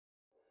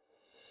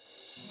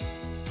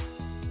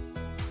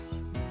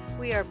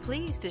We are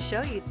pleased to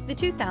show you the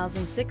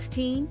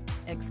 2016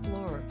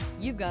 Explorer.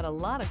 You've got a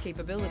lot of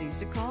capabilities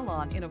to call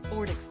on in a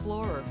Ford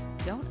Explorer.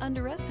 Don't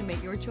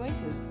underestimate your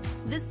choices.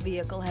 This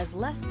vehicle has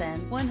less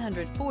than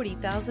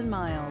 140,000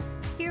 miles.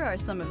 Here are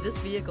some of this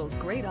vehicle's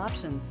great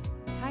options: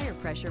 tire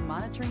pressure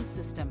monitoring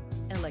system,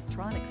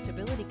 electronic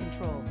stability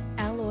control,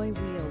 alloy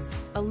wheels,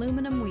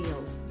 aluminum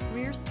wheels,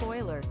 rear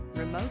spoiler,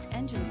 remote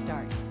engine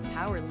start,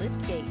 power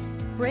lift gate,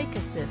 brake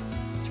assist,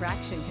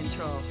 traction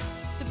control,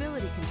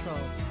 stability control.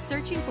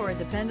 Searching for a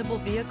dependable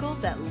vehicle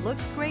that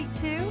looks great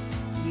too?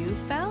 You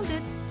found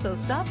it, so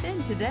stop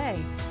in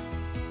today.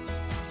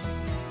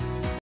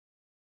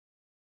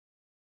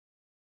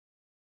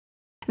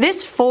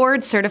 This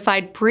Ford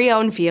certified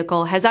pre-owned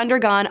vehicle has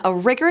undergone a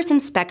rigorous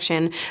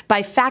inspection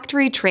by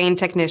factory-trained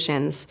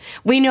technicians.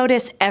 We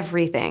notice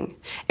everything.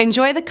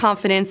 Enjoy the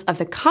confidence of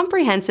the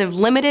comprehensive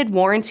limited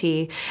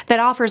warranty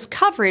that offers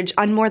coverage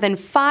on more than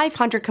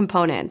 500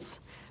 components.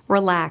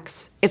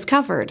 Relax, it's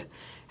covered.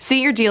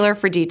 See your dealer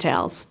for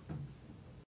details.